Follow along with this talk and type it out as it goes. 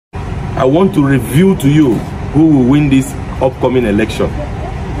I want to reveal to you who will win this upcoming election.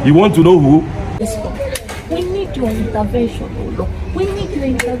 You want to know who? We need your intervention, oh Lord. We need your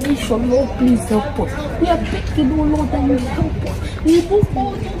intervention, Lord. Please help us. We are begging, oh Lord, that you help us. Remove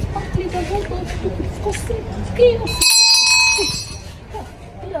all those battles and all those chaos.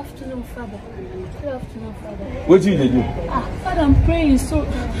 Good afternoon, Father. Good afternoon, Father. What did you do? Father, I'm praying so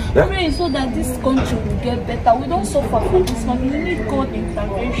that this country will get better. We don't suffer from this one. We need God's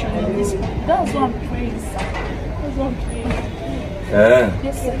intervention in this one. That's what I'm praying, sir. That's what I'm praying.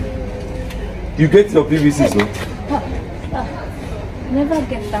 Yes, sir. You get your PVC, so? Never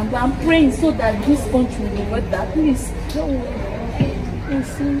get them, but I'm praying so that this country will get better. Please, don't worry.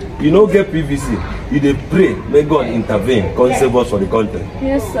 You don't get PVC. You dey pray, may God intervene, come save us for the country.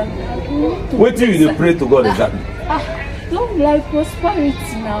 Yes, sir. What do you pray to God exactly? Long life,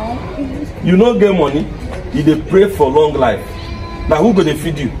 prosperity now. You don't get money, you dey pray for long life. Now who gonna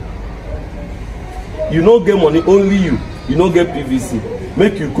feed you? You don't get money, only you. You don't get PVC.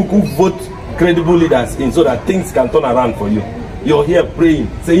 Make you cuckoo vote credible leaders in so that things can turn around for you. You're here praying,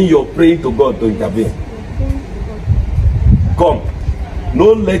 saying you're praying to God to intervene. Come.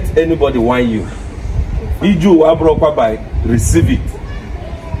 Don't let anybody whine you. Iju abrokwa by, receive it.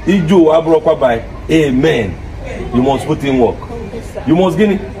 Iju abrokwa by, amen. You must put in work. You must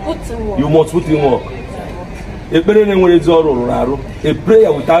get it. You must put in work. A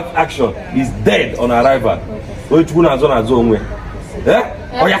prayer without action is dead on arrival. Come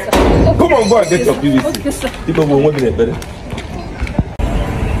on, go and get your PVC. People will want it better.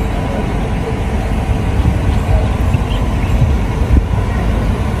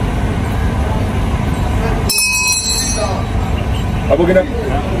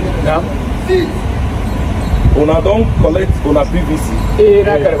 Yeah. Una don't collect una PVC.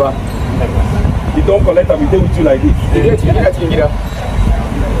 You don't collect and we stay with you like this.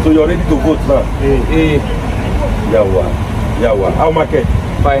 So you're ready to vote now? Yawa. How market?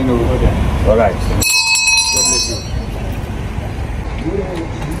 Fine. All right.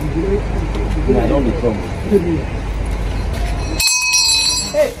 Don't be trouble.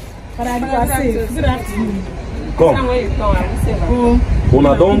 Hey, good afternoon. Come.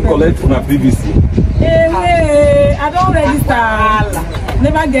 Una don't collect una PVC. Hey, I don't register.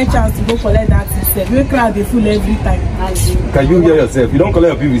 Never get chance to go collect that system. We crowd the full every time. Can you hear yourself? You don't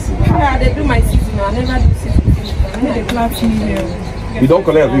collect your PVC. Yeah, they do my season. I never do season. They clap me. You don't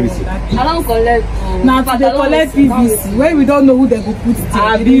collect your PVC. I don't collect. Now they collect PVC. When we don't know who they go put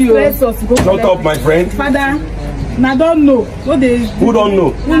it. Shut up, my friend. Father. I don't know what they. Who don't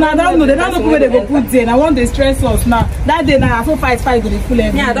know? I don't know. They don't know where they go put there. I want to stress us now. That day now, I saw fight go the full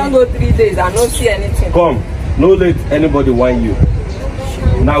every. Yeah, I don't go 3 days. I don't see anything. Come, no let anybody whine you.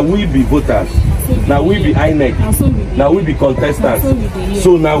 Now we be voters. Now we be INEC. Now we be contestants.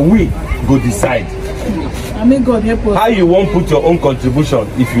 So now we go decide. I may God help us. How you won't put your own contribution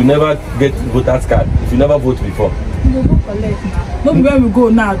if you never get voters card? If you never vote before? We go collect now. Not where we go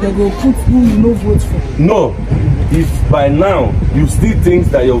now. They go put who you no vote for. No. If by now you still think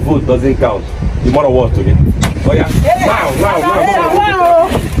that your vote doesn't count, you matter what to it. Oh yeah. Wow.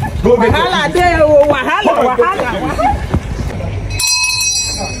 Go get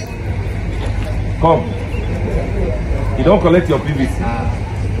Come. You don't collect your PVC.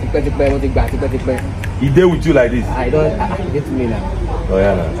 He deal with you like this. I don't get me now. Oh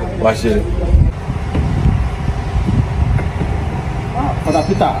yeah, now. Wash it. Father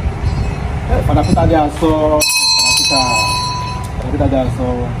Peter, they are so.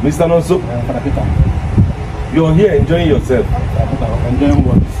 Mr. Nonso, Father Peter, you're here enjoying yourself. Enjoying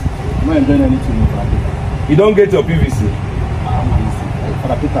what? I'm not enjoying anything. You don't get your PVC.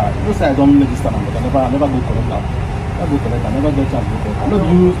 Father Peter, you say I don't register, but I never go collect that. I never get chance to go. I know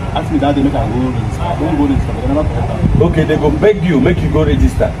you ask me that they make I go register. I don't go register, but I never collect that. Okay, they go beg you, make you go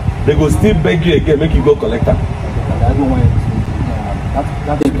register. They go still beg you again, make you go collect that. I don't want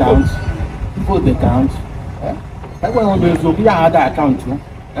that they count. People they count. That's why I want to do. We have that account.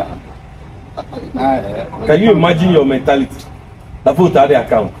 Can you imagine your mentality? The vote had the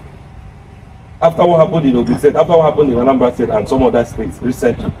account. After what happened in Ogun State, after what happened in Anambra State and some other states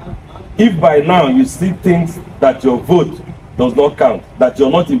recently, if by now you still think that your vote does not count, that you're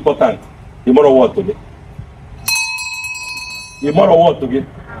not important, you matter what to get. You matter what to get.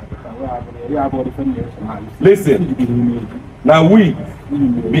 Listen, now we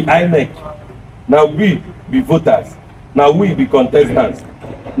be INEC, now we be voters, now we be contestants,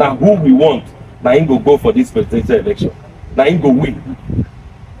 now who we want, now him go for this presidential election, now him go win.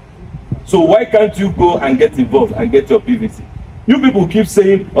 So why can't you go and get involved and get your PVC? You people keep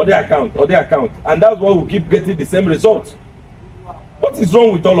saying other account, and that's why we keep getting the same results. What is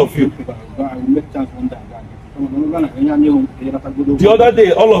wrong with all of you? I will make chance one day. The other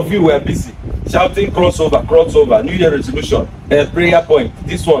day, all of you were busy shouting crossover, New Year resolution, prayer point,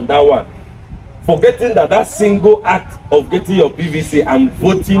 this one, that one. Forgetting that single act of getting your PVC and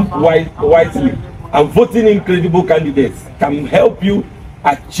voting wisely and voting incredible candidates can help you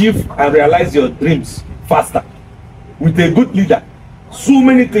achieve and realize your dreams faster. With a good leader, so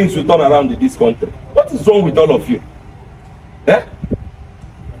many things will turn around in this country. What is wrong with all of you? Eh?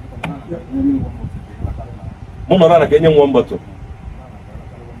 One bottle.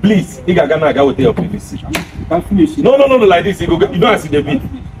 Please, you can go with your PVC. No, like this. You don't see the beat.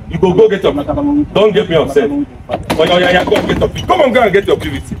 You go get your. Don't get me upset. Go Come on, go and get your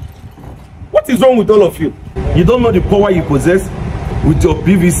PVC. What is wrong with all of you? You don't know the power you possess with your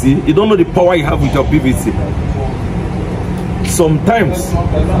PVC. You don't know the power you have with your PVC. Sometimes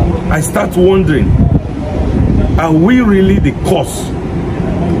I start wondering, are we really the cause,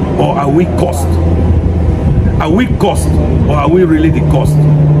 or are we cost? Are we cost, or are we really the cost?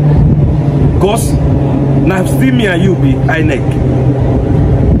 Cause now still me and you be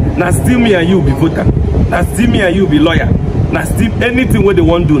INEC. Now still me and you be voter. Now still me and you be lawyer. Now still anything where they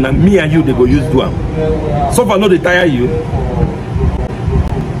want to do, now me and you they go use do them. So far no they tire you.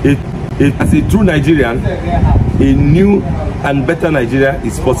 As a true Nigerian, a new and better Nigeria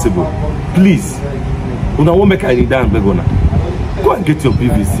is possible. Please, una won't make any down begona. Go and get your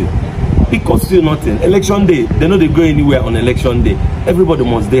PVC. It costs you nothing. Election day, they know they go anywhere on election day. Everybody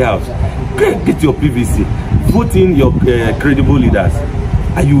must stay out. Get your PVC. Vote in your credible leaders,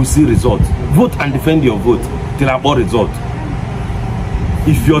 and you will see results. Vote and defend your vote till about result.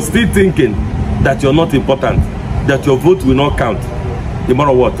 If you're still thinking that you're not important, that your vote will not count,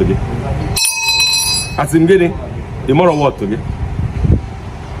 tomorrow what today? As in getting tomorrow what today?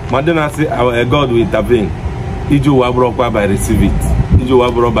 Madonna say our God will intervene. Iju wabroka by receive it. Iju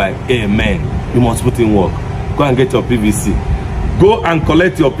wabro by amen. You must put in work. Go and get your PVC. Go and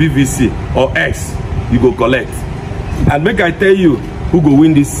collect your PVC or X. You go collect. And make I tell you who go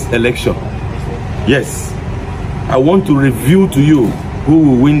win this election. Yes. I want to review to you who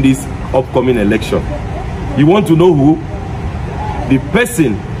will win this upcoming election. You want to know who? The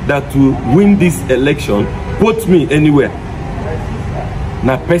person that will win this election, put me anywhere.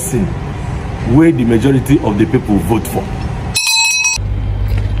 Now person where the majority of the people vote for.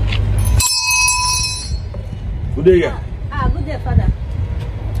 Good day, yeah. Good day, Father.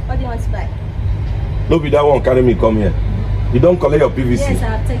 What do you want to buy? No be that one carry me come here. You don't collect your PVC. Yes,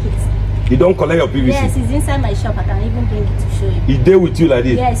 I'll take it. You don't collect your PVC? Yes, it's inside my shop. I can even bring it to show you. It's there with you like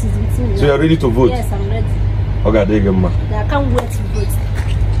this? Yes, it's with me. So you're ready to vote? Yes, I'm ready. Okay, there you go, ma. I can't wait to vote.